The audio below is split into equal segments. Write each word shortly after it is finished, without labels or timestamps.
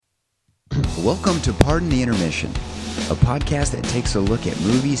Welcome to Pardon the Intermission, a podcast that takes a look at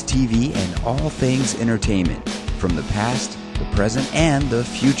movies, TV, and all things entertainment, from the past, the present, and the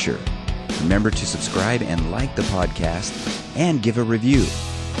future. Remember to subscribe and like the podcast, and give a review.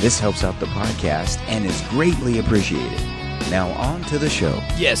 This helps out the podcast and is greatly appreciated. Now on to the show.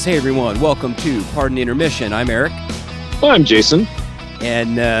 Yes, hey everyone, welcome to Pardon the Intermission. I'm Eric. I'm Jason.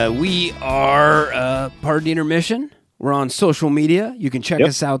 And we are Pardon the Intermission. We're on social media. You can check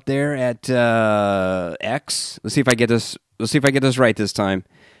us out there at X. Let's see if I get this. Let's see if I get this right this time.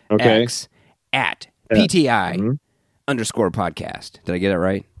 Okay. X at PTI _podcast. Did I get it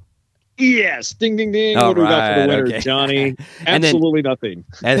right? Yes. Ding, ding, ding. All what do we got for the winner, okay. Johnny? Absolutely nothing.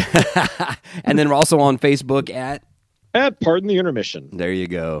 And then we're also on Facebook at Pardon the Intermission. There you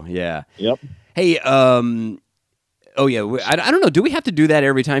go. Yeah. Yep. Hey, oh, yeah. I don't know. Do we have to do that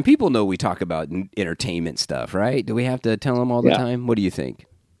every time? People know we talk about entertainment stuff, right? Do we have to tell them all the time? What do you think?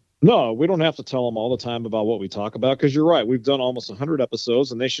 No, we don't have to tell them all the time about what we talk about, because you're right. We've done almost 100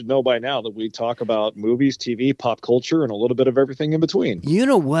 episodes, and they should know by now that we talk about movies, TV, pop culture, and a little bit of everything in between. You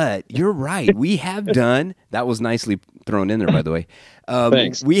know what? You're right. We have done, that was nicely thrown in there, by the way.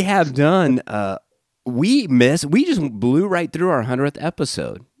 Thanks. We have done, we just blew right through our 100th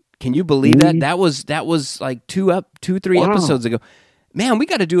episode. Can you believe that? That was like three episodes ago. Man, we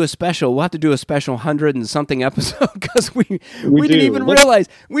got to do a special. We'll have to do a special 100 and something episode because we didn't even realize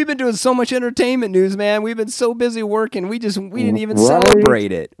we've been doing so much entertainment news, man. We've been so busy working. We didn't even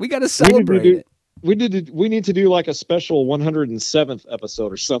celebrate it. We got to celebrate it. We need to do like a special 107th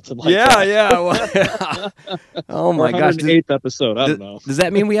episode or something like that. Yeah. Oh my gosh. 108th episode. I don't know. Does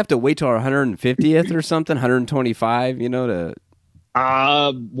that mean we have to wait till our 150th or something? 125, to...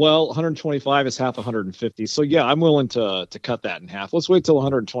 Well, 125 is half 150. So yeah, I'm willing to cut that in half. Let's wait till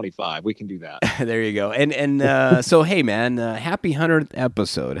 125. We can do that. There you go. And so, hey man, happy 100th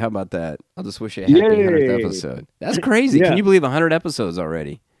episode. How about that? I'll just wish you a happy 100th episode. That's crazy. Yeah. Can you believe 100 episodes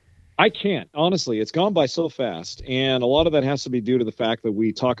already? I can't. Honestly, it's gone by so fast. And a lot of that has to be due to the fact that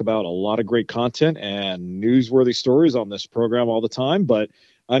we talk about a lot of great content and newsworthy stories on this program all the time. But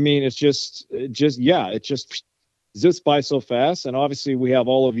I mean, it just zips by so fast, and obviously we have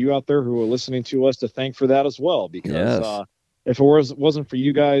all of you out there who are listening to us to thank for that as well, because if it wasn't for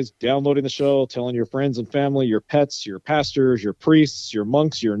you guys downloading the show, telling your friends and family, your pets, your pastors, your priests, your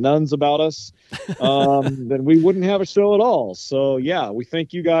monks, your nuns about us, then we wouldn't have a show at all. So yeah, we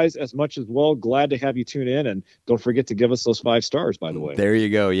thank you guys as much as well. Glad to have you tune in, and don't forget to give us those 5 stars, by the way. There you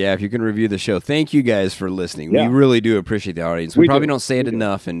go. Yeah, if you can review the show. Thank you guys for listening. We really do appreciate the audience. We probably don't say it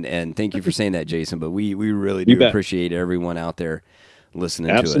enough, and thank you for saying that, Jason, but we really do appreciate everyone out there listening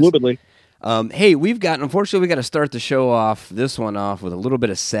to us. Absolutely. Hey, unfortunately, we got to start the show off, this one off, with a little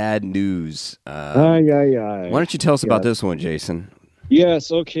bit of sad news. Why don't you tell us about this one, Jason?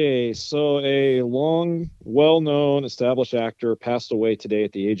 Yes, okay. So a long, well-known, established actor passed away today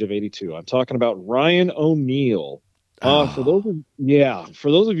at the age of 82. I'm talking about Ryan O'Neal. For those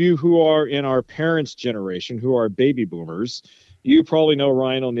of you who are in our parents' generation, who are baby boomers, you probably know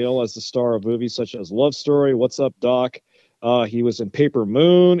Ryan O'Neal as the star of movies such as Love Story, What's Up, Doc? He was in Paper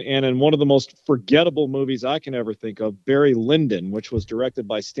Moon, and in one of the most forgettable movies I can ever think of, Barry Lyndon, which was directed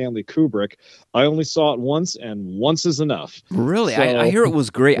by Stanley Kubrick. I only saw it once, and once is enough. Really? So, I hear it was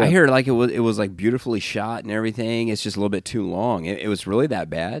great. Yeah. I hear like it was like beautifully shot and everything. It's just a little bit too long. It was really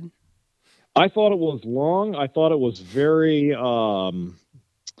that bad? I thought it was long. I thought it was very very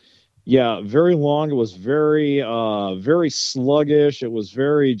long. It was very sluggish. It was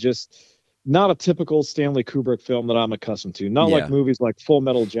very just... not a typical Stanley Kubrick film that I'm accustomed to. Not like movies like Full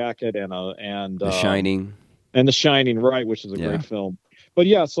Metal Jacket and The Shining. And The Shining, right, which is a great film. But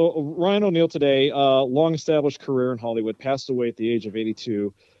yeah, so Ryan O'Neal today, long established career in Hollywood, passed away at the age of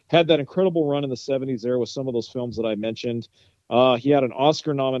 82. Had that incredible run in the 70s there with some of those films that I mentioned. He had an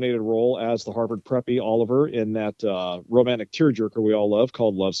Oscar-nominated role as the Harvard preppy Oliver in that romantic tearjerker we all love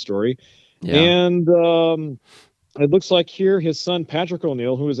called Love Story. Yeah. And it looks like here his son, Patrick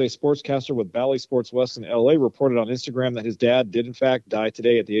O'Neal, who is a sportscaster with Bally Sports West in L.A., reported on Instagram that his dad did, in fact, die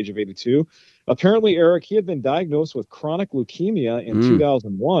today at the age of 82. Apparently, Eric, he had been diagnosed with chronic leukemia in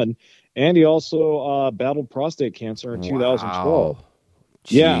 2001, and he also battled prostate cancer in 2012.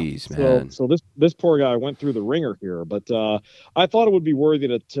 Jeez, man. So this poor guy went through the ringer here, but I thought it would be worthy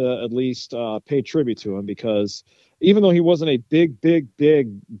to at least pay tribute to him, because even though he wasn't a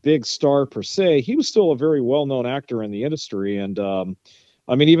big star per se, he was still a very well-known actor in the industry. And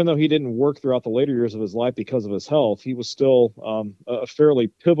I mean, even though he didn't work throughout the later years of his life because of his health, he was still a fairly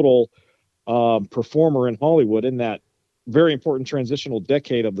pivotal performer in Hollywood in that very important transitional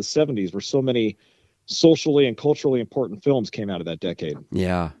decade of the 70s, where so many socially and culturally important films came out of that decade.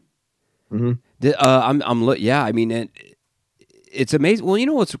 Yeah. Mm-hmm. Yeah, I mean, it's amazing. Well, you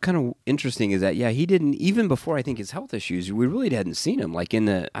know what's kind of interesting is that he didn't, even before I think his health issues, we really hadn't seen him. Like I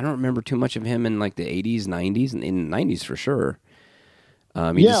don't remember too much of him in like the 80s, 90s, and in the 90s for sure.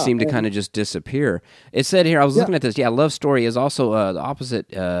 He just seemed to kind of just disappear. It said here, I was looking at this. Yeah, Love Story is also the opposite.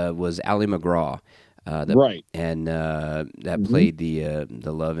 Was Ally McGraw, right, and that played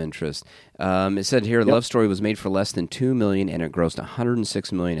the love interest. It said here, Love Story was made for less than $2 million, and it grossed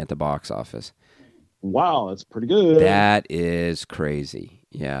 $106 million at the box office. Wow, that's pretty good. That is crazy.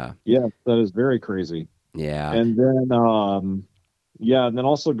 Yeah. Yeah, that is very crazy. Yeah. And then, and then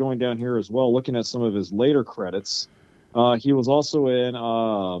also going down here as well, looking at some of his later credits, he was also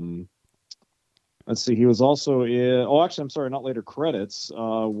in. Let's see, he was also in. Oh, actually, I'm sorry, not later credits.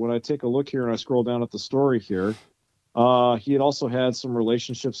 When I take a look here and I scroll down at the story here, he had also had some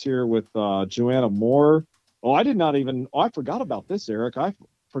relationships here with Joanna Moore. Oh, I forgot about this, Eric. I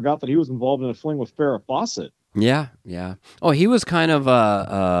forgot that he was involved in a fling with Farrah Fawcett. Yeah. Oh, he was kind of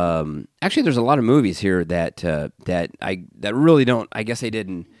actually there's a lot of movies here that really don't, I guess they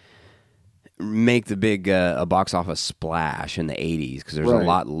didn't make the big box office splash in the 80s because there's a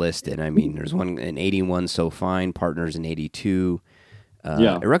lot listed. I mean, there's one in 81, So Fine, Partners in 82.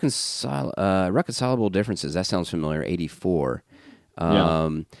 Irreconcilable Differences, that sounds familiar, 84.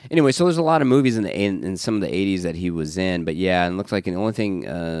 Anyway, so there's a lot of movies in some of the 80s that he was in, but and it looks like the only thing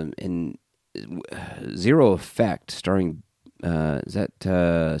in Zero Effect, starring is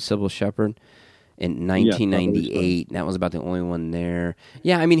that Sybil Shepherd in 1998. That was about the only one there.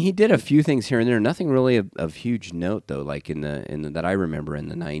 Yeah, I mean he did a few things here and there. Nothing really of huge note though, like in the that I remember in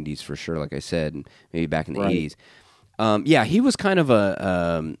the 90s for sure. Like I said, maybe back in the 80s. He was kind of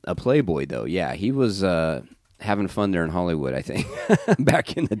a playboy though. Yeah, he was having fun there in Hollywood, I think,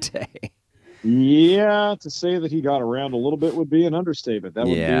 back in the day. Yeah, to say that he got around a little bit would be an understatement. That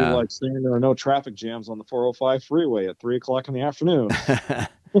would be like saying there are no traffic jams on the 405 freeway at 3:00 in the afternoon.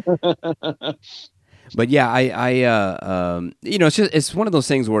 But it's one of those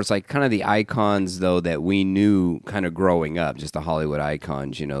things where it's like kind of the icons though that we knew kind of growing up, just the Hollywood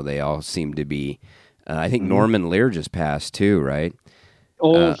icons. You know, they all seem to be. I think Norman Lear just passed too, right?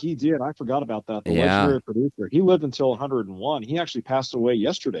 Oh, he did. I forgot about that. The legendary producer. He lived until 101. He actually passed away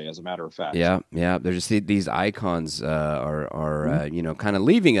yesterday, as a matter of fact. Yeah. There's just these icons are kind of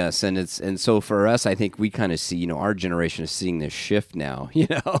leaving us, and so for us, I think we kind of see, our generation is seeing this shift now.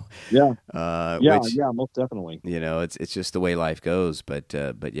 Yeah. Most definitely. It's just the way life goes. But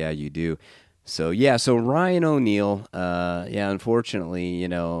you do. So Ryan O'Neal, unfortunately,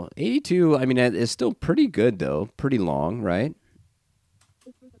 82. I mean, it's still pretty good though. Pretty long, right?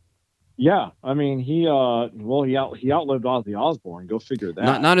 Yeah, I mean he outlived Ozzy Osbourne. Go figure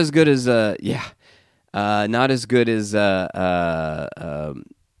that. Not as good as not as good as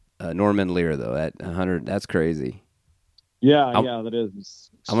Norman Lear though. At 100, that's crazy. Yeah, that is.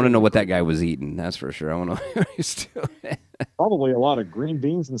 I want to know what that guy was eating. That's for sure. I want to know what he's doing. Probably a lot of green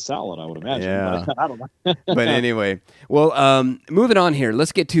beans and salad, I would imagine. Yeah. But I don't know. But anyway, well, moving on here.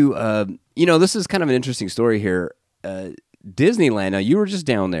 Let's get to this is kind of an interesting story here. Disneyland. Now you were just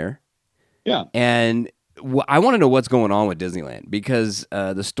down there. Yeah. And I want to know what's going on with Disneyland because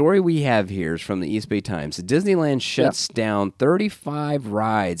the story we have here is from the East Bay Times. Disneyland shuts down 35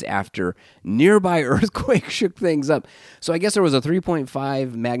 rides after nearby earthquake shook things up. So I guess there was a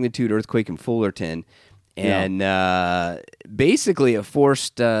 3.5 magnitude earthquake in Fullerton. And basically it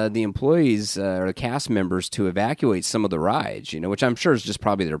forced the employees or the cast members to evacuate some of the rides, which I'm sure is just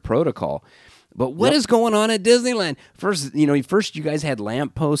probably their protocol. But what is going on at Disneyland? First you guys had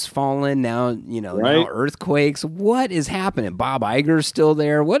lampposts falling. Now, now earthquakes. What is happening? Bob Iger's still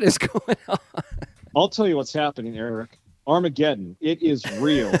there. What is going on? I'll tell you what's happening, Eric. Armageddon. It is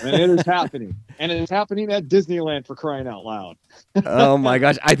real, and it is happening. And it is happening at Disneyland, for crying out loud. Oh, my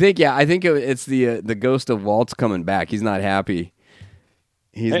gosh. I think it's the ghost of Walt's coming back. He's not happy.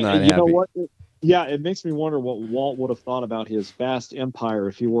 He's not happy. You know what? It makes me wonder what Walt would have thought about his vast empire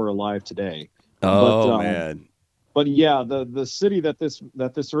if he were alive today. Oh, man. But yeah, the city that this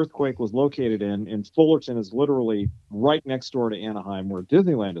earthquake was located in Fullerton is literally right next door to Anaheim, where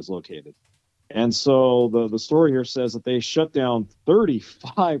Disneyland is located. And so the story here says that they shut down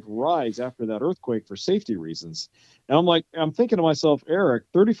 35 rides after that earthquake for safety reasons. And I'm thinking to myself, Eric,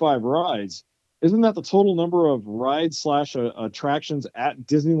 35 rides, isn't that the total number of rides / attractions at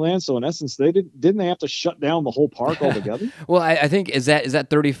Disneyland? So in essence, didn't they have to shut down the whole park altogether? Well, I think is that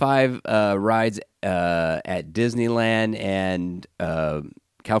 35 rides at Disneyland and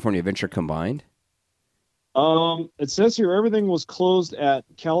California Adventure combined? It says here everything was closed at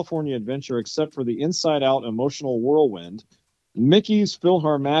California Adventure except for the Inside Out Emotional Whirlwind, Mickey's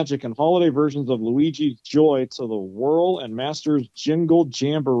PhilharMagic and holiday versions of Luigi's Joy to the Whirl and Masters Jingle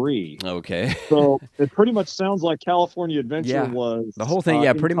Jamboree. Okay. So it pretty much sounds like California Adventure was the whole thing.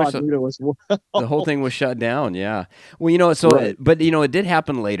 Yeah, pretty much. As well. The whole thing was shut down. Yeah. Well, so but it did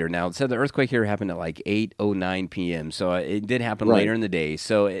happen later. Now it said the earthquake here happened at like 8:09 p.m. So it did happen later in the day.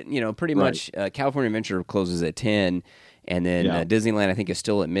 So pretty much California Adventure closes at 10, and then Disneyland I think is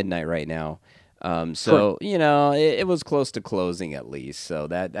still at midnight right now. It was close to closing at least. So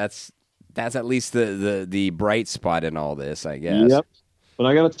that's at least the bright spot in all this, I guess. Yep. But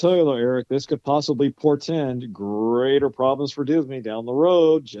I got to tell you though, Eric, this could possibly portend greater problems for Disney down the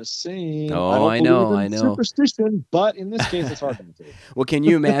road. Just saying. Oh, I know. Superstition, but in this case, it's hard to say. Well, can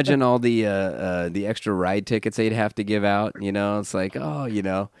you imagine all the extra ride tickets they'd have to give out? It's like,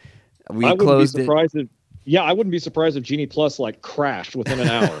 we closed it. Yeah, I wouldn't be surprised if Genie Plus crashed within an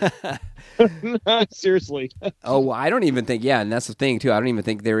hour. Seriously. Well, I don't even think. Yeah, and that's the thing too. I don't even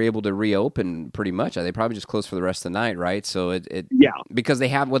think they're able to reopen. Pretty much, they probably just close for the rest of the night, right? So because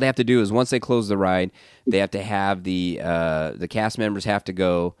what they have to do is once they close the ride, they have to have the cast members have to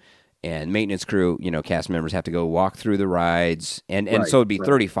go. And maintenance crew, cast members have to go walk through the rides, and so it'd be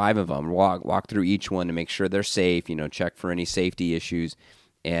 35 of them walk through each one to make sure they're safe. Check for any safety issues.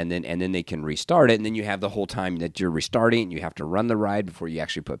 And then they can restart it, and then you have the whole time that you're restarting, and you have to run the ride before you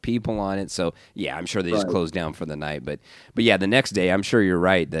actually put people on it. So yeah, I'm sure they just closed down for the night. But yeah, the next day, I'm sure you're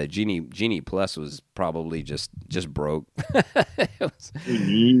right. The Genie Plus was probably just broke.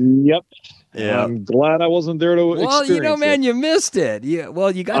 Yep. Yeah, I'm glad I wasn't there to experience man, you missed it. Yeah,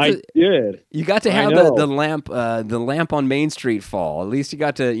 well, you got to. Did. You got to have the lamp on Main Street fall. At least you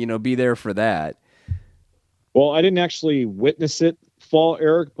got to be there for that. Well, I didn't actually witness it fall,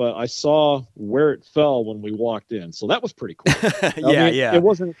 Eric, but I saw where it fell when we walked in, so that was pretty cool. Yeah. It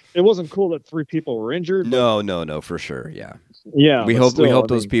wasn't cool that 3 people were injured. No, for sure. Yeah. We hope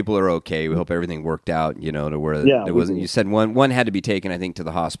those people are okay. We hope everything worked out. To where there wasn't. You said one had to be taken, I think, to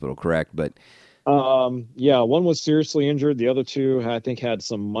the hospital, correct? But one was seriously injured. The other 2, I think, had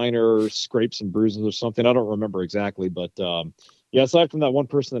some minor scrapes and bruises or something. I don't remember exactly, but. Aside from that one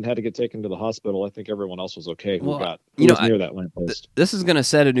person that had to get taken to the hospital, I think everyone else was okay. Who was near that lamppost. This is going to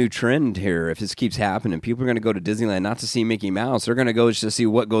set a new trend here if this keeps happening. People are going to go to Disneyland not to see Mickey Mouse. They're going to go just to see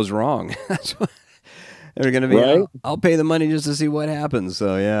what goes wrong. That's what they're going to be. Right? I'll pay the money just to see what happens.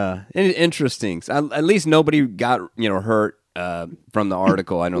 So yeah, interesting. At least nobody got hurt from the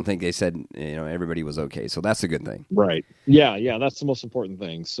article. I don't think they said everybody was okay. So that's a good thing. Right. Yeah. That's the most important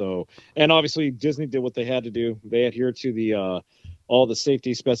thing. So, and obviously Disney did what they had to do. They adhered to the all the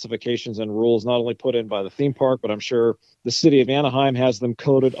safety specifications and rules, not only put in by the theme park, but I'm sure the city of Anaheim has them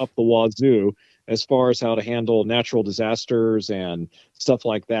coded up the wazoo as far as how to handle natural disasters and stuff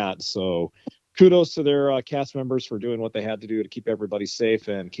like that. So kudos to their cast members for doing what they had to do to keep everybody safe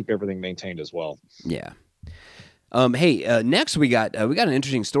and keep everything maintained as well. Yeah. Next we got an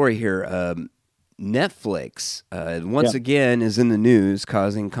interesting story here. Netflix once again is in the news,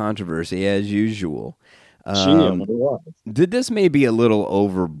 causing controversy as usual. This may be a little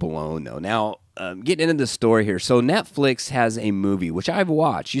overblown though. Now, getting into the story here. So Netflix has a movie which I've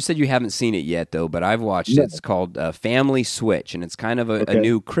watched. You said you haven't seen it yet though, but I've watched it. It's called Family Switch, and it's kind of a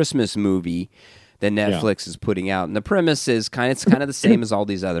new Christmas movie that Netflix is putting out. And the premise is kind of the same as all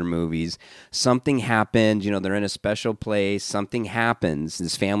these other movies. Something happened, they're in a special place. Something happens.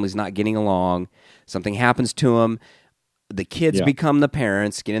 This family's not getting along. Something happens to them. The kids become the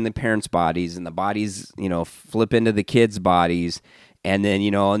parents, get in the parents' bodies, and the bodies, flip into the kids' bodies. And then,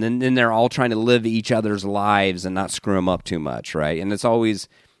 then they're all trying to live each other's lives and not screw them up too much, right? And it's always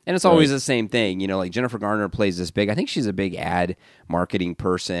the same thing, like Jennifer Garner plays this big, I think she's a big ad marketing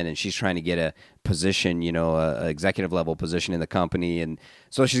person, and she's trying to get a position, a executive level position in the company. And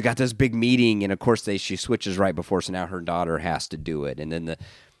so she's got this big meeting, and of course she switches right before, so now her daughter has to do it. And then the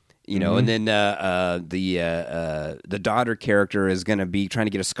daughter character is going to be trying to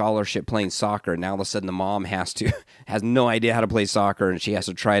get a scholarship playing soccer. And now all of a sudden the mom has no idea how to play soccer, and she has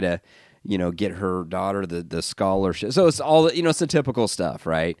to try to, get her daughter the scholarship. So it's all, it's the typical stuff,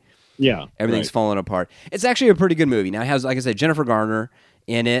 right? Yeah. Everything's falling apart. It's actually a pretty good movie. Now it has, like I said, Jennifer Garner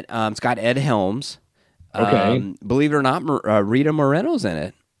in it. It's got Ed Helms. Okay. Believe it or not, Rita Moreno's in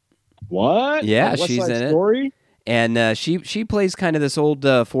it. What? Yeah, she's in Story? it. And she plays kind of this old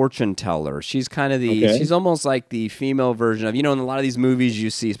fortune teller. She's kind of she's almost like the female version of, in a lot of these movies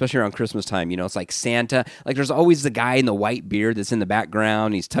you see, especially around Christmas time, it's like Santa. Like there's always the guy in the white beard that's in the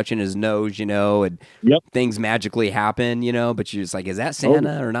background. He's touching his nose, and things magically happen, but you're just like, is that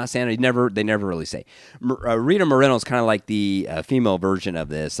Santa or not Santa? They never really say. Rita Moreno's kind of like the female version of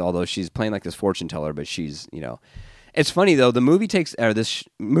this, although she's playing like this fortune teller, but she's, It's funny though. This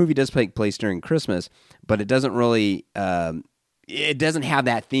movie does take place during Christmas, but it doesn't really. It doesn't have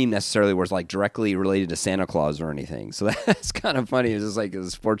that theme necessarily, where it's like directly related to Santa Claus or anything. So that's kind of funny. It's just like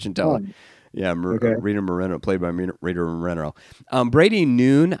this fortune teller. Yeah, Rita Moreno, played by Rita Moreno. Brady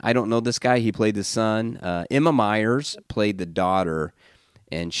Noon, I don't know this guy. He played the son. Emma Myers played the daughter,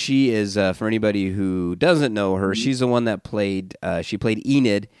 and she is for anybody who doesn't know her, she's the one that played. She played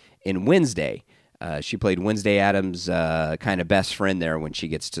Enid in Wednesday. She played Wednesday Addams' kind of best friend there when she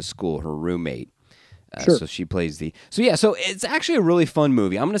gets to school, her roommate. Sure. So she plays so it's actually a really fun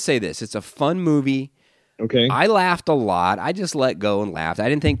movie. I'm going to say this. It's a fun movie. Okay. I laughed a lot. I just let go and laughed. I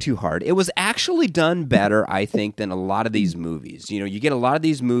didn't think too hard. It was actually done better, I think, than a lot of these movies. You know, you get a lot of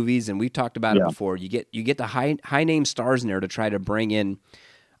these movies, and we've talked about it before. You get the high name stars in there to try to bring in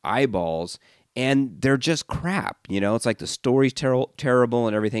eyeballs, and they're just crap. You know, it's like the story's terrible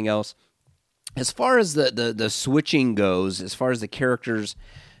and everything else. As far as the switching goes, as far as the characters,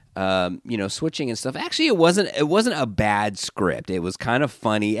 switching and stuff. Actually, it wasn't a bad script. It was kind of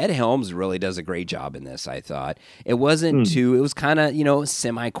funny. Ed Helms really does a great job in this, I thought. It wasn't it was kind of,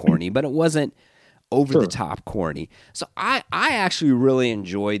 semi-corny, but it wasn't over the top corny. So I actually really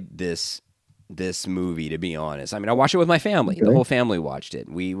enjoyed this movie, to be honest. I mean, I watched it with my family. Okay. The whole family watched it.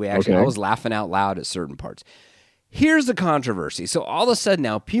 We actually I was laughing out loud at certain parts. Here's the controversy. So all of a sudden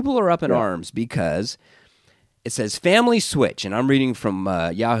now people are up in arms because it says family switch, and I'm reading from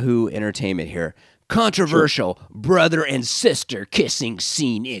Yahoo Entertainment here. Controversial brother and sister kissing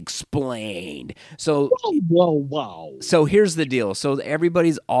scene explained. So, whoa. So here's the deal. So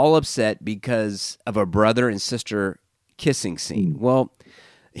everybody's all upset because of a brother and sister kissing scene. Well,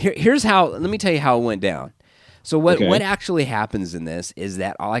 here's how. Let me tell you how it went down. So what actually happens in this is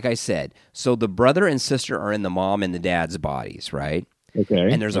that, like I said, so the brother and sister are in the mom and the dad's bodies, right?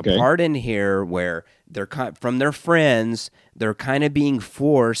 Okay. And there's a part in here where they're from their friends, they're kind of being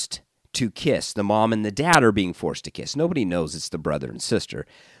forced to kiss. The mom and the dad are being forced to kiss. Nobody knows it's the brother and sister.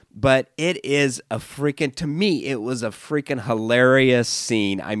 But it is to me, it was a freaking hilarious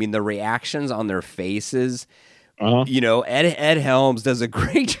scene. I mean, the reactions on their faces. Ed Helms does a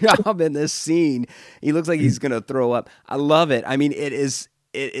great job in this scene. He looks like he's going to throw up. I love it. I mean, it's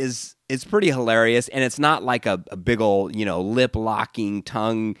pretty hilarious, and it's not like a big old, lip-locking,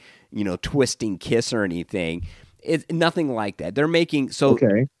 tongue, twisting kiss or anything. It's nothing like that. They're making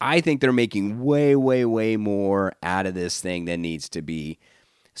I think they're making way, way, way more out of this thing than needs to be.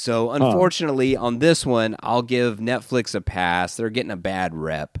 So unfortunately, on this one, I'll give Netflix a pass. They're getting a bad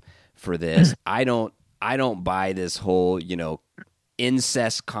rep for this. I don't buy this whole,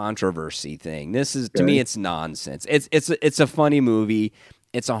 incest controversy thing. This is to me, it's nonsense. It's a funny movie.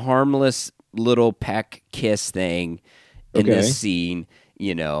 It's a harmless little peck kiss thing in this scene,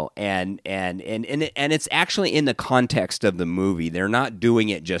 and it's actually in the context of the movie. They're not doing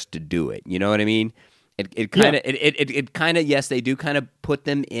it just to do it. You know what I mean? It kind of yes, they do kind of put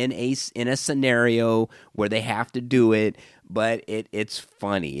them in a scenario where they have to do it, but it's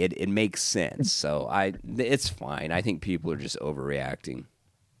funny. It makes sense. So it's fine. I think people are just overreacting.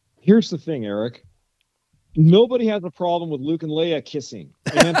 Here's the thing, Eric. Nobody has a problem with Luke and Leia kissing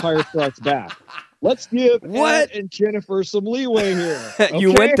in Empire Strikes Back. Let's give Ed and Jennifer some leeway here. Okay?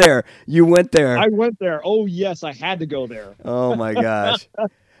 You went there. I went there. Oh yes, I had to go there. Oh my gosh.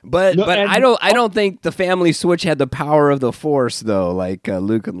 But I don't think the family switch had the power of the Force though, like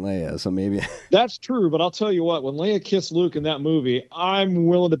Luke and Leia. So maybe that's true. But I'll tell you what: when Leia kissed Luke in that movie, I'm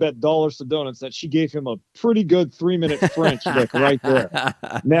willing to bet dollars to donuts that she gave him a pretty good 3-minute French lick right there.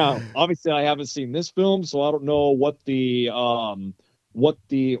 Now, obviously, I haven't seen this film, so I don't know what the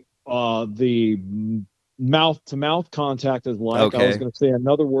mouth-to-mouth contact is like. Okay. I was going to say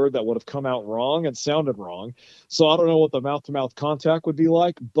another word that would have come out wrong and sounded wrong. So I don't know what the mouth-to-mouth contact would be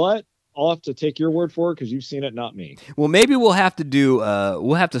like, but I'll have to take your word for it because you've seen it, not me. Well, maybe we'll have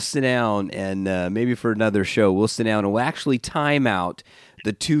to sit down and maybe for another show, we'll sit down and we'll actually time out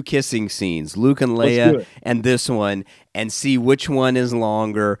the two kissing scenes, Luke and Leia and this one, and see which one is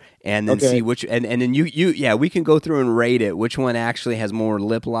longer, and then see which, and then we can go through and rate it, which one actually has more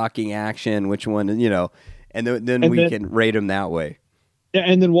lip-locking action, which one, and then we can rate them that way. Yeah,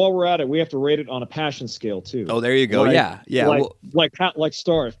 and then while we're at it, we have to rate it on a passion scale too. Oh, there you go. Yeah. Like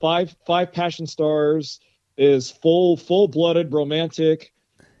stars. Five passion stars is full-blooded romantic.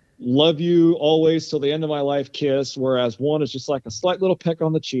 Love you always till the end of my life kiss, whereas one is just like a slight little peck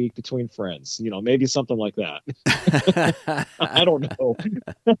on the cheek between friends, maybe something like that. I don't know.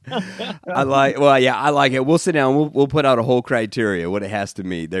 I like it. We'll sit down. We'll put out a whole criteria, what it has to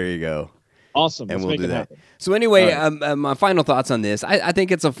meet. There you go. Awesome. And Let's we'll make do it that. happen. So anyway, All my final thoughts on this. I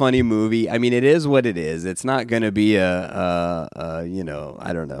think it's a funny movie. I mean, it is what it is. It's not going to be you know,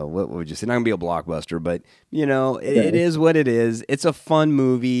 I don't know. What would you say? Not going to be a blockbuster, but, you know, it is what it is. It's a fun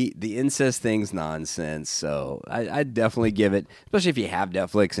movie. The incest thing's nonsense. So I'd definitely give it, especially if you have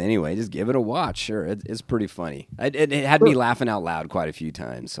Netflix anyway, just give it a watch. Sure, it's pretty funny. It had me laughing out loud quite a few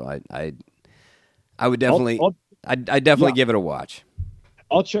times. So I would definitely, I'd definitely give it a watch.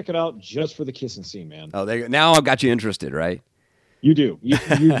 I'll check it out just for the kissing scene, man. Oh, there you go. Now I've got you interested, right? You do.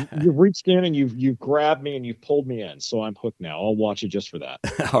 You've reached in and you've grabbed me and you've pulled me in, so I'm hooked now. I'll watch it just for that.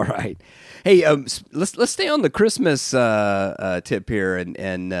 All right. Hey, let's stay on the Christmas tip here,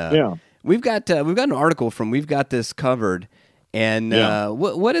 and we've got an article from We've Got This Covered, and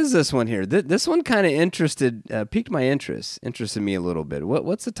what is this one here? This one kind of piqued my interest, interested me a little bit.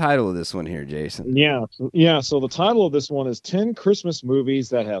 What's the title of this one here, Jason? Yeah. So the title of this one is 10 Christmas movies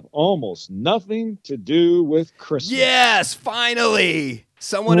that have almost nothing to do with Christmas. Yes, finally,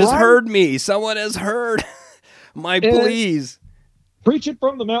 someone has heard me. Someone has heard my pleas. Preach it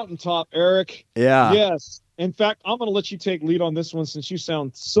from the mountaintop, Eric. Yeah. Yes. In fact, I'm going to let you take lead on this one since you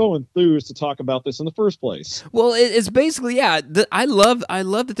sound so enthused to talk about this in the first place. Well, it's basically, I love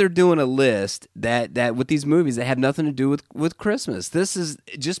that they're doing a list that with these movies that have nothing to do with Christmas. This is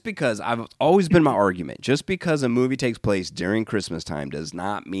just because I've always been my argument. Just because a movie takes place during Christmas time does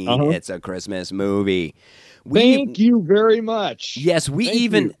not mean it's a Christmas movie. Thank you very much. Yes, we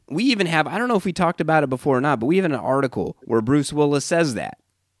even have, I don't know if we talked about it before or not, but we have an article where Bruce Willis says that.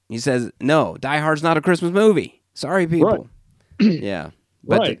 He says, no, Die Hard's not a Christmas movie. Sorry, people. Right. Yeah.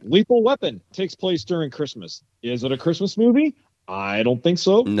 But Lethal Weapon takes place during Christmas. Is it a Christmas movie? I don't think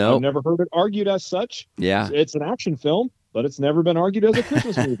so. No. I've never heard it argued as such. Yeah. It's an action film, but it's never been argued as a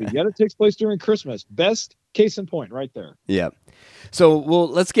Christmas movie. Yet it takes place during Christmas. Best case in point right there. Yeah. So,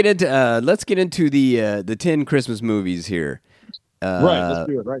 let's get into the 10 Christmas movies here. Right, let's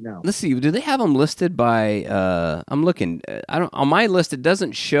do it right now. Let's see. Do they have them listed by? I'm looking. On my list. It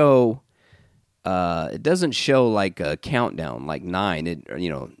doesn't show. It doesn't show like a countdown, like 9.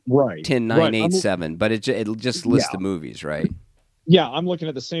 Right. 10, 9, 8, 7. But it just lists the movies, right? Yeah, I'm looking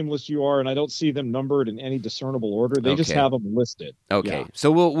at the same list you are, and I don't see them numbered in any discernible order. They just have them listed. Okay,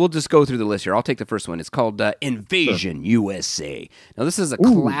 so we'll just go through the list here. I'll take the first one. It's called Invasion USA. Now, this is a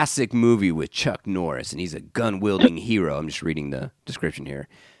classic movie with Chuck Norris, and he's a gun-wielding hero. I'm just reading the description here.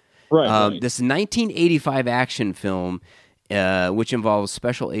 Right. This 1985 action film, which involves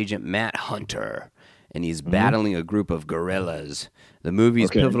Special Agent Matt Hunter, and he's battling a group of guerrillas. The movie's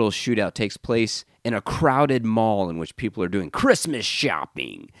pivotal shootout takes place in a crowded mall in which people are doing Christmas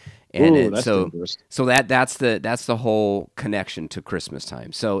shopping, and that's the whole connection to Christmas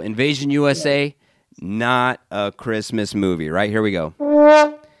time. So, Invasion USA, not a Christmas movie. Right, here we go.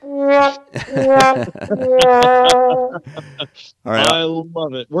 All right, I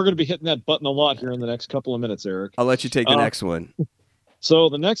love it. We're going to be hitting that button a lot here in the next couple of minutes, Eric. I'll let you take the next one. So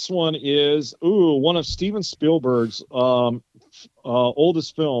the next one is one of Steven Spielberg's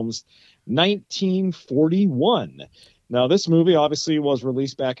oldest films, 1941. Now, this movie obviously was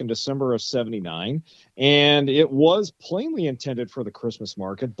released back in December of 1979, and it was plainly intended for the Christmas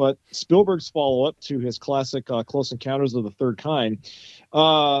market, but Spielberg's follow-up to his classic Close Encounters of the Third Kind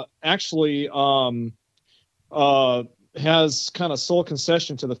actually has kind of sole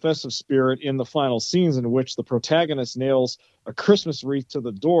concession to the festive spirit in the final scenes, in which the protagonist nails a Christmas wreath to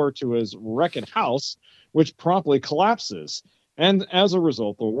the door to his wrecked house, which promptly collapses. And as a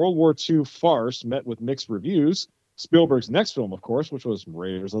result, the World War II farce met with mixed reviews. Spielberg's next film, of course, which was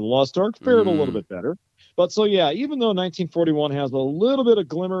Raiders of the Lost Ark, fared a little bit better. But so, yeah, even though 1941 has a little bit of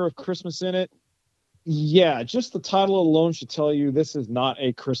glimmer of Christmas in it, yeah, just the title alone should tell you this is not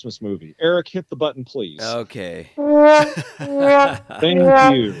a Christmas movie. Eric, hit the button, please. Okay. Thank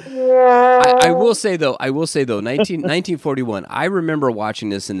you. I will say though, 1941, I remember watching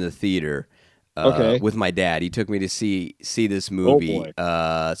this in the theater with my dad. He took me to see this movie.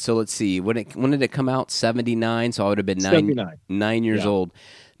 Oh, boy. So let's see. When did it come out? 1979, so I would have been 9 years old.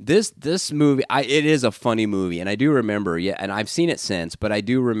 This movie, it is a funny movie, and I do remember, and I've seen it since, but I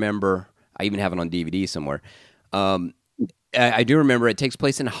do remember, I even have it on DVD somewhere. I do remember it takes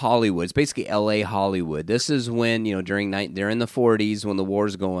place in Hollywood. It's basically L.A. Hollywood. This is when, they're in the 40s when the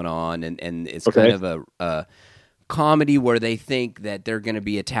war's going on, and it's kind of a comedy where they think that they're going to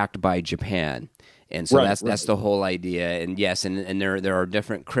be attacked by Japan. And so that's the whole idea. And yes, and there are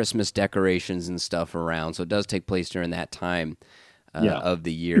different Christmas decorations and stuff around. So it does take place during that time of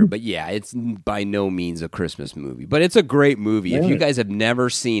the year. But yeah, it's by no means a Christmas movie. But it's a great movie. If you guys have never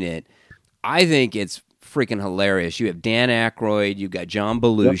seen it, I think it's freaking hilarious. You have Dan Aykroyd, you've got John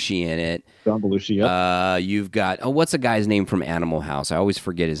Belushi in it. John Belushi, yep. You've got what's the guy's name from Animal House? I always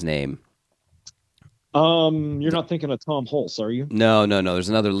forget his name. You're not thinking of Tom Hulse, are you? No. There's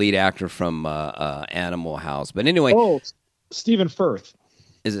another lead actor from Animal House. But anyway, Stephen Firth.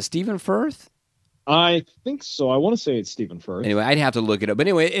 Is it Stephen Firth? I think so. I want to say it's Stephen Firth. Anyway, I'd have to look it up. But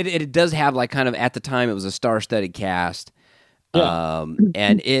anyway, it does have like kind of at the time it was a star-studded cast. Yeah.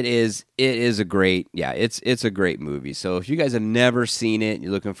 And it is a great, it's a great movie. So if you guys have never seen it and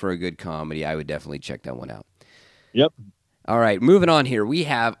you're looking for a good comedy, I would definitely check that one out. Yep. All right, moving on here.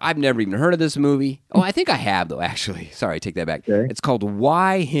 I've never even heard of this movie. Oh, I think I have though, actually. Sorry, take that back. Okay. It's called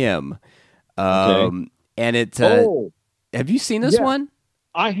Why Him? Okay. And it's have you seen this one?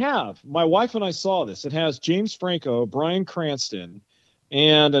 I have. My wife and I saw this. It has James Franco, Bryan Cranston,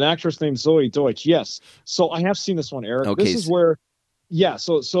 and an actress named Zoe Deutsch. Yes. So I have seen this one, Eric. Okay. This is where,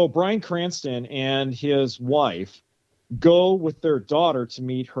 so Bryan Cranston and his wife go with their daughter to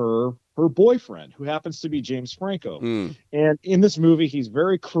meet her boyfriend, who happens to be James Franco. And in this movie, he's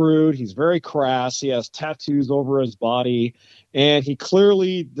very crude. He's very crass. He has tattoos over his body, and he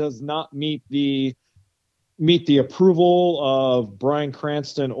clearly does not meet the approval of Bryan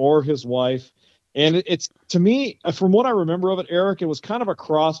Cranston or his wife. And it's, to me, from what I remember of it, Eric, it was kind of a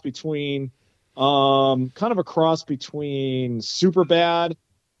cross between Superbad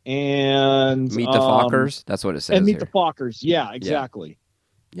and Meet the Fockers. That's what it says. And Meet here. the Fockers. Yeah, exactly.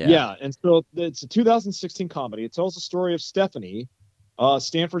 Yeah. And so it's a 2016 comedy. It tells the story of Stephanie, a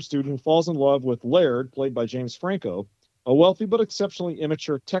Stanford student who falls in love with Laird, played by James Franco, a wealthy but exceptionally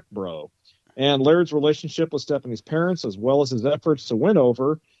immature tech bro. And Laird's relationship with Stephanie's parents, as well as his efforts to win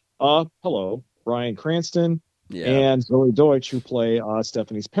over, Bryan Cranston and Zoe Deutsch, who play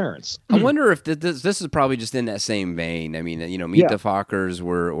Stephanie's parents. I wonder if this is probably just in that same vein. I mean, Meet the Fockers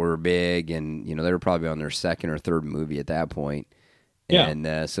were big, and they were probably on their second or third movie at that point. Yeah. And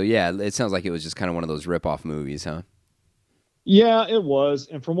it sounds like it was just kind of one of those rip-off movies, huh? Yeah, it was.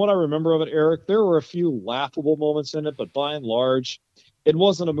 And from what I remember of it, Eric, there were a few laughable moments in it, but by and large, it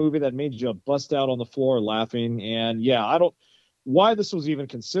wasn't a movie that made you bust out on the floor laughing. And why this was even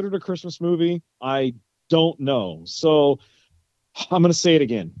considered a Christmas movie, I don't know. So I'm going to say it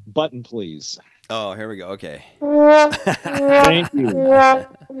again. Button, please. Oh, here we go. Okay. Thank you.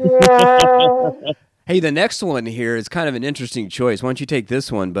 Hey, the next one here is kind of an interesting choice. Why don't you take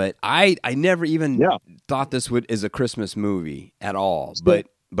this one? But I never even thought this is a Christmas movie at all. But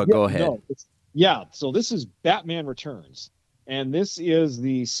go ahead. No, so this is Batman Returns. And this is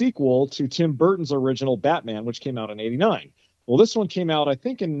the sequel to Tim Burton's original Batman, which came out in 1989. Well, this one came out, I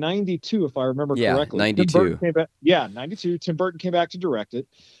think, in 1992, if I remember correctly. 92. 92. Tim Burton came back to direct it.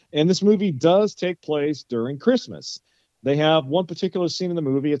 And this movie does take place during Christmas. They have one particular scene in the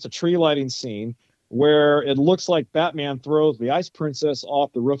movie. It's a tree lighting scene where it looks like Batman throws the Ice Princess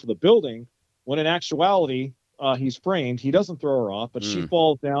off the roof of the building, when in actuality, he's framed. He doesn't throw her off, but she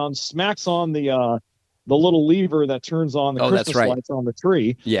falls down, smacks on the little lever that turns on the Christmas lights on the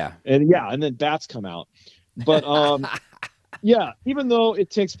tree. Yeah. And then bats come out. But even though it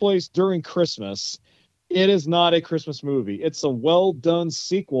takes place during Christmas, it is not a Christmas movie. It's a well-done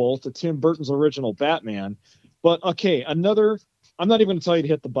sequel to Tim Burton's original Batman. But okay, I'm not even going to tell you to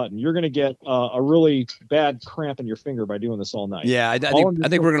hit the button. You're going to get a really bad cramp in your finger by doing this all night. Yeah, I think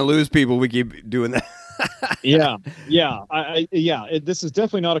we're going to lose people. We keep doing that. This is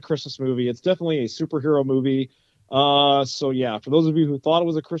definitely not a Christmas movie. It's definitely a superhero movie. For those of you who thought it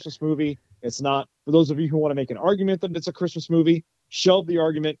was a Christmas movie, it's not. For those of you who want to make an argument that it's a Christmas movie, shelve the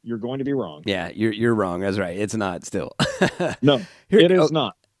argument. You're going to be wrong. Yeah, you're wrong. That's right. It's not still. No, it is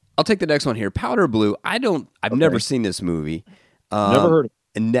not. I'll take the next one here. Powder Blue. I've never seen this movie. Never heard of it.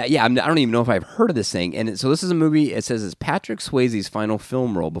 And I don't even know if I've heard of this thing. And so this is a movie, it says it's Patrick Swayze's final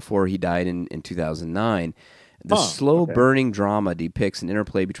film role before he died in 2009. The slow-burning drama depicts an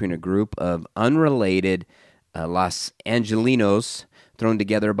interplay between a group of unrelated Los Angelinos thrown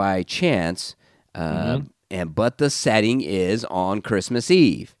together by chance, but the setting is on Christmas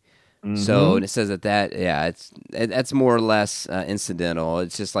Eve. So, and it says that's more or less incidental.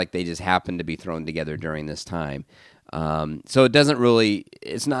 It's just like they just happen to be thrown together during this time. So it doesn't really,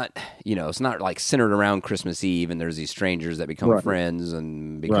 it's not like centered around Christmas Eve and there's these strangers that become friends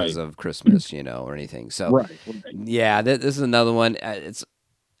and because of Christmas, or anything. So this is another one.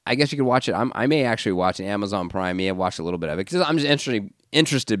 I guess you could watch it. I may actually watch it. Amazon Prime. May have watched a little bit of it because I'm just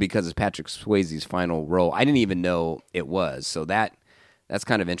interested because it's Patrick Swayze's final role. I didn't even know it was. So that's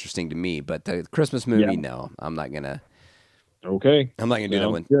kind of interesting to me. But the Christmas movie, no, I'm not gonna. Okay, I'm not gonna do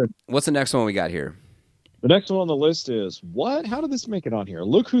that one. Good. What's the next one we got here? The next one on the list is what? How did this make it on here?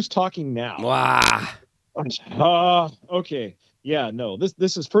 Look Who's Talking Now. Wow. Okay. Yeah, no.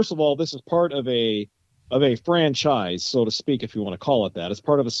 This is, first of all, this is part of a franchise, so to speak, if you want to call it that. It's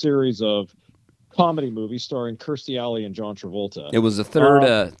part of a series of comedy movies starring Kirstie Alley and John Travolta. It was the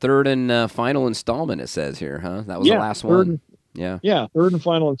third and final installment. It says here, huh? That was the last one. Yeah, third and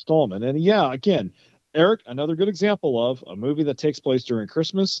final installment. And yeah, again, Eric, another good example of a movie that takes place during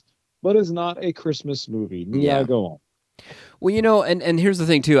Christmas, but is not a Christmas movie. I go on. Well, and here's the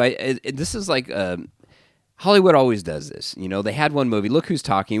thing too. This is like Hollywood always does this. They had one movie, Look Who's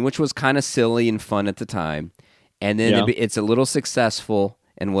Talking, which was kind of silly and fun at the time, and then it's a little successful.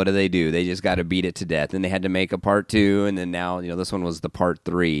 And what do? They just got to beat it to death. And they had to make a part 2, and then now this one was the part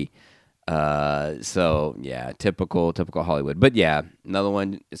 3. So yeah, typical Hollywood. But yeah, another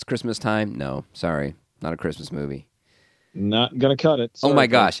one. It's Christmas time. No, sorry, not a Christmas movie. Not gonna cut it. Sorry, oh my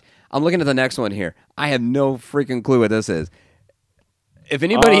gosh, I'm looking at the next one here. I have no freaking clue what this is. If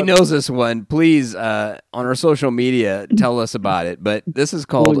anybody knows this one, please on our social media tell us about it. But this is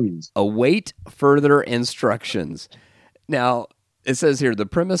called Await Further Instructions. Now, it says here, the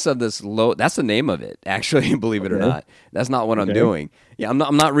premise of this that's the name of it, actually, believe it or not. That's not what I'm doing. Yeah, I'm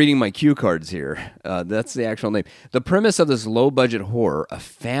not reading my cue cards here. That's the actual name. The premise of this low-budget horror, a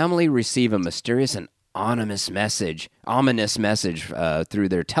family receive a mysterious and ominous message through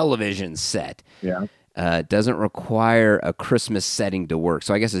their television set. Yeah. Doesn't require a Christmas setting to work.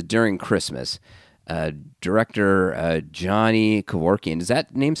 So I guess it's during Christmas. Director Johnny Kevorkian. Does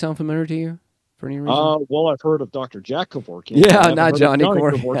that name sound familiar to you? For any reason? Well, I've heard of Dr. Jack Kevorkian. Yeah, not Johnny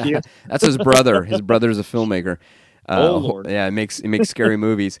Kevorkian. That's his brother. His brother's a filmmaker. Lord. Yeah, it makes scary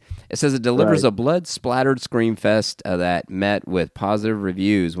movies. It says it delivers a blood-splattered scream fest that met with positive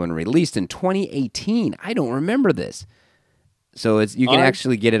reviews when released in 2018. I don't remember this. So you can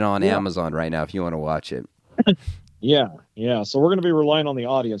actually get it on Amazon right now if you want to watch it. Yeah. So we're going to be relying on the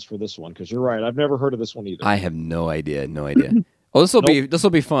audience for this one because you're right. I've never heard of this one either. I have no idea. Oh, this will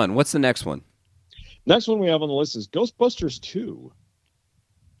be fun. What's the next one? Next one we have on the list is Ghostbusters 2.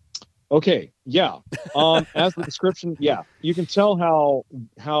 Okay, yeah. As the description, you can tell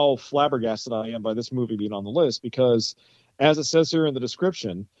how flabbergasted I am by this movie being on the list because, as it says here in the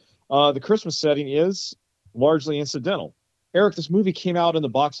description, the Christmas setting is largely incidental. Eric, this movie came out in the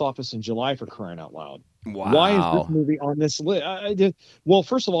box office in July, for crying out loud. Wow. Why is this movie on this list? Well,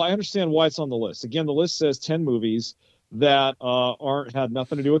 first of all, I understand why it's on the list. Again, the list says 10 movies that had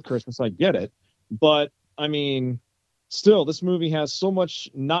nothing to do with Christmas. I get it. But, I mean, still, this movie has so much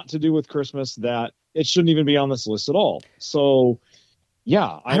not to do with Christmas that it shouldn't even be on this list at all. So,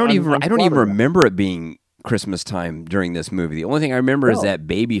 yeah. I don't even remember it being Christmas time during this movie. The only thing I remember is that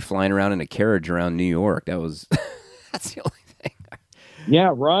baby flying around in a carriage around New York. That's the only thing.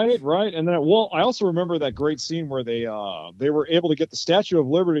 Yeah, right. And then, I also remember that great scene where they were able to get the Statue of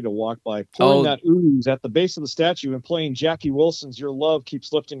Liberty to walk by, pouring that ooze at the base of the statue and playing Jackie Wilson's "Your Love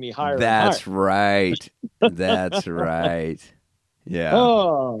Keeps Lifting Me Higher." That's and higher. Right. That's right. Yeah.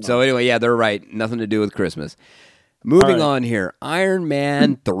 So anyway, they're right. Nothing to do with Christmas. Moving on here. Iron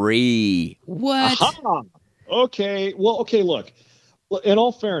Man 3. What? Aha. Okay. Well, okay, look. In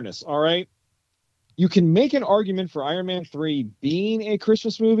all fairness, all right, you can make an argument for Iron Man 3 being a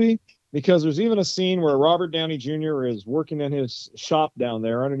Christmas movie because there's even a scene where Robert Downey Jr. is working in his shop down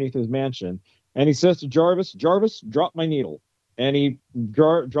there underneath his mansion, and he says to Jarvis, drop my needle. And he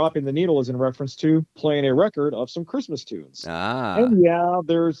dropping the needle is in reference to playing a record of some Christmas tunes. And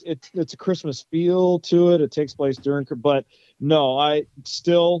it's a Christmas feel to it. It takes place during, but no, I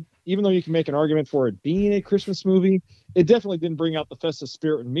still, even though you can make an argument for it being a Christmas movie, it definitely didn't bring out the festive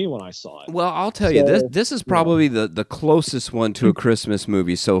spirit in me when I saw it. Well, I'll tell you, this is probably the closest one to a Christmas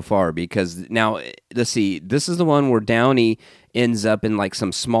movie so far because now, let's see, this is the one where Downey ends up in like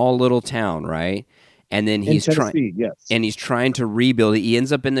some small little town, right? And then he's trying to rebuild it. He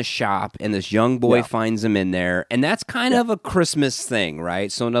ends up in the shop, and this young boy finds him in there, and that's kind of a Christmas thing,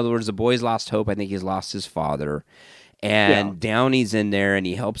 right? So in other words, the boy's lost hope. I think he's lost his father, and Downey's in there, and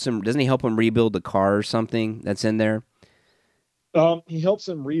he helps him. Doesn't he help him rebuild the car or something that's in there? He helps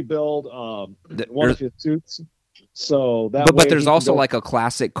him rebuild one of his suits. So that, but there's also like a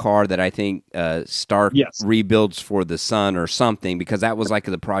classic car that I think Stark rebuilds for the son or something because that was like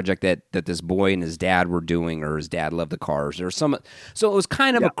the project that this boy and his dad were doing, or his dad loved the cars or some. So it was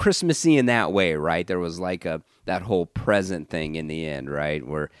kind of a Christmassy in that way, right? There was like that whole present thing in the end, right?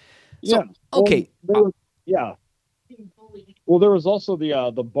 Where okay, Well, there was also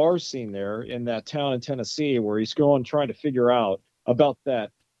the bar scene there in that town in Tennessee where he's trying to figure out about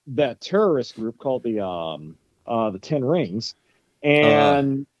that terrorist group called the 10 Rings,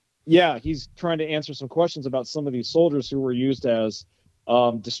 and he's trying to answer some questions about some of these soldiers who were used as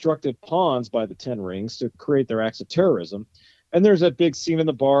destructive pawns by the Ten Rings to create their acts of terrorism. And there's that big scene in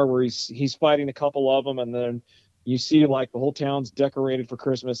the bar where he's fighting a couple of them, and then you see like the whole town's decorated for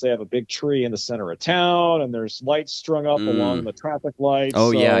Christmas. They have a big tree in the center of town, and there's lights strung up along the traffic lights.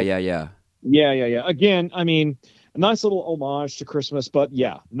 Oh, so, yeah. Again, I mean, a nice little homage to Christmas, but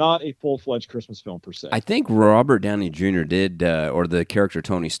yeah, not a full-fledged Christmas film per se. I think Robert Downey Jr. did, or the character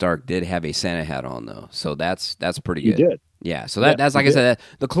Tony Stark did have a Santa hat on, though. So that's pretty good. He did. Yeah, so that's like I said,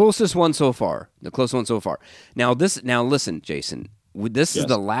 the closest one so far. Now listen, Jason. This is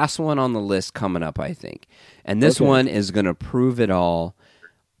the last one on the list coming up, I think, and this one is going to prove it all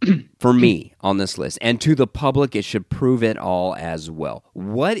for me on this list, and to the public, it should prove it all as well.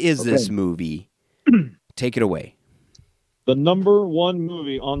 What is this movie? Take it away. The number one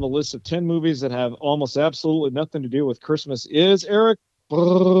movie on the list of 10 movies that have almost absolutely nothing to do with Christmas is, Eric,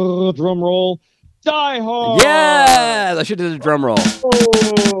 drum roll, Die Hard. Yeah, I should have did a drum roll.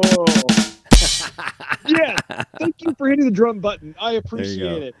 Oh. Yeah, thank you for hitting the drum button. I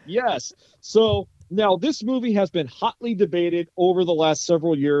appreciate it. Yes. So now this movie has been hotly debated over the last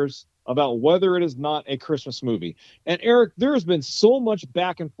several years about whether it is not a Christmas movie. And Eric, there has been so much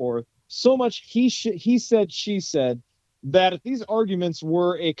back and forth, so much he said, she said, that if these arguments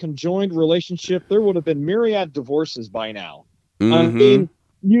were a conjoined relationship, there would have been myriad divorces by now. Mm-hmm. I mean,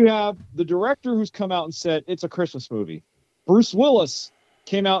 you have the director who's come out and said it's a Christmas movie. Bruce Willis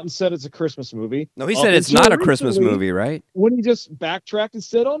came out and said it's a Christmas movie. No, he said it's not a Christmas movie, right? When he just backtracked and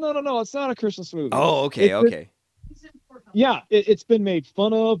said, oh, no, it's not a Christmas movie. Oh, okay. It's been made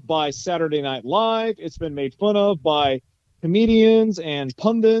fun of by Saturday Night Live. It's been made fun of by comedians and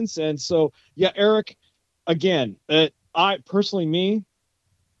pundits. And so, yeah, Eric, again,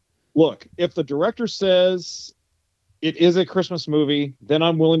 look, if the director says it is a Christmas movie, then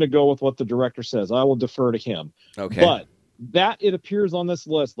I'm willing to go with what the director says. I will defer to him. Okay. But that it appears on this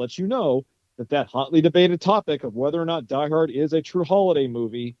list lets you know that hotly debated topic of whether or not Die Hard is a true holiday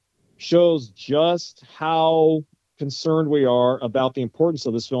movie shows just how concerned we are about the importance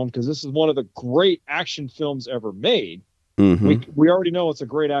of this film, because this is one of the great action films ever made. Mm-hmm. We already know it's a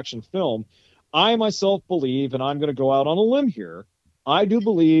great action film. I myself believe, and I'm going to go out on a limb here, I do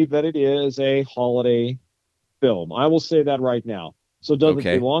believe that it is a holiday film. I will say that right now. So does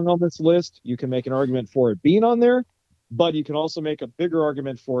it belong on this list? You can make an argument for it being on there, but you can also make a bigger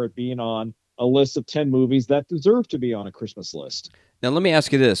argument for it being on a list of 10 movies that deserve to be on a Christmas list. Now, let me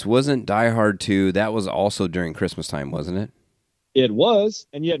ask you this. Wasn't Die Hard 2, that was also during Christmas time, wasn't it? It was,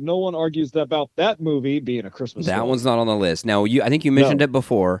 and yet no one argues about that movie being a Christmas film. That one's not on the list. Now, I think you mentioned it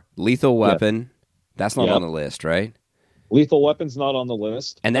before. Lethal Weapon, that's not on the list, right? Lethal Weapon's not on the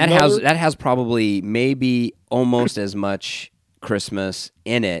list. And that has probably maybe almost as much Christmas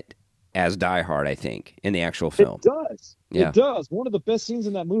in it as Die Hard, I think, in the actual film. It does. Yeah. It does. One of the best scenes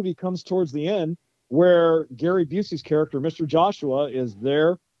in that movie comes towards the end, where Gary Busey's character, Mr. Joshua, is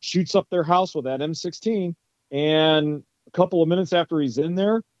there, shoots up their house with that M16, and a couple of minutes after he's in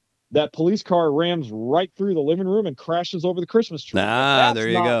there, that police car rams right through the living room and crashes over the Christmas tree. There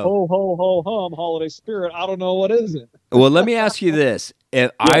you go. Ho, ho, ho, hum, holiday spirit. I don't know what is it. Well, let me ask you this.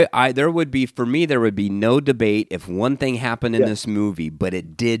 There would be no debate if one thing happened in this movie, but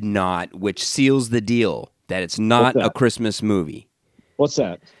it did not, which seals the deal that it's not a Christmas movie. What's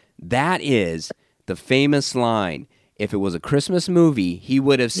that? That is the famous line. If it was a Christmas movie, he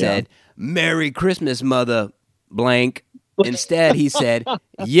would have said, Merry Christmas, mother blank. Instead, he said,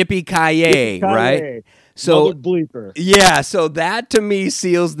 yippee-ki-yay, right? So, bleeper. Yeah, so that to me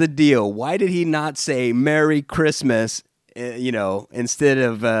seals the deal. Why did he not say Merry Christmas, instead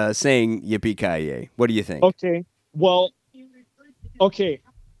of saying yippee-ki-yay? What do you think? Okay, well,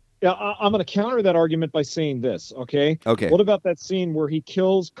 Yeah, I'm going to counter that argument by saying this, okay? Okay. What about that scene where he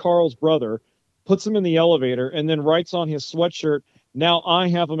kills Carl's brother, puts him in the elevator, and then writes on his sweatshirt, "Now I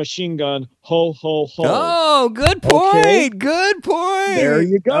have a machine gun, ho, ho, ho." Oh, good point. Okay? Good point. There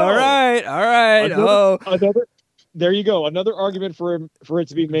you go. All right. There you go. Another argument for it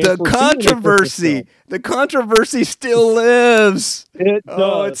to be made. The controversy still lives. It does.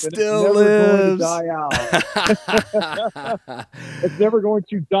 Oh, it still lives. Going to die out. It's never going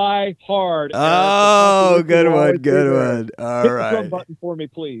to die hard. Oh, good one. All right. Hit the drum button for me,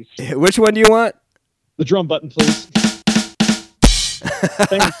 please. Which one do you want? The drum button, please.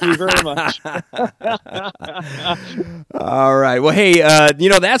 Thank you very much. All right. Well, hey,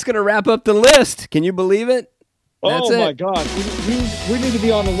 that's going to wrap up the list. Can you believe it? That's my God. We need to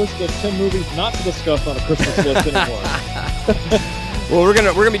be on a list of 10 movies not to discuss on a Christmas list anymore. Well, we're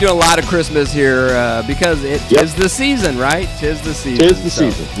gonna be doing a lot of Christmas here because it is the season, right? Tis the season. Tis the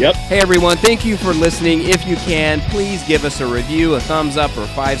season. Yep. Hey, everyone! Thank you for listening. If you can, please give us a review, a thumbs up, or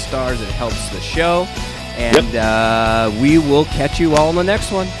 5 stars. It helps the show. And we will catch you all in the next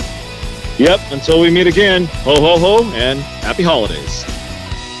one. Yep. Until we meet again. Ho ho ho, and happy holidays.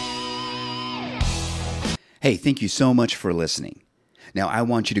 Hey, thank you so much for listening. Now, I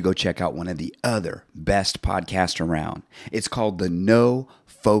want you to go check out one of the other best podcasts around. It's called the No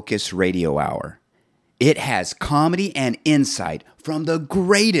Focus Radio Hour. It has comedy and insight from the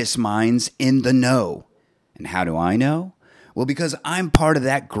greatest minds in the know. And how do I know? Well, because I'm part of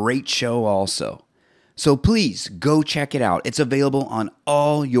that great show also. So please go check it out. It's available on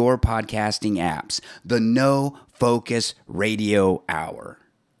all your podcasting apps. The No Focus Radio Hour.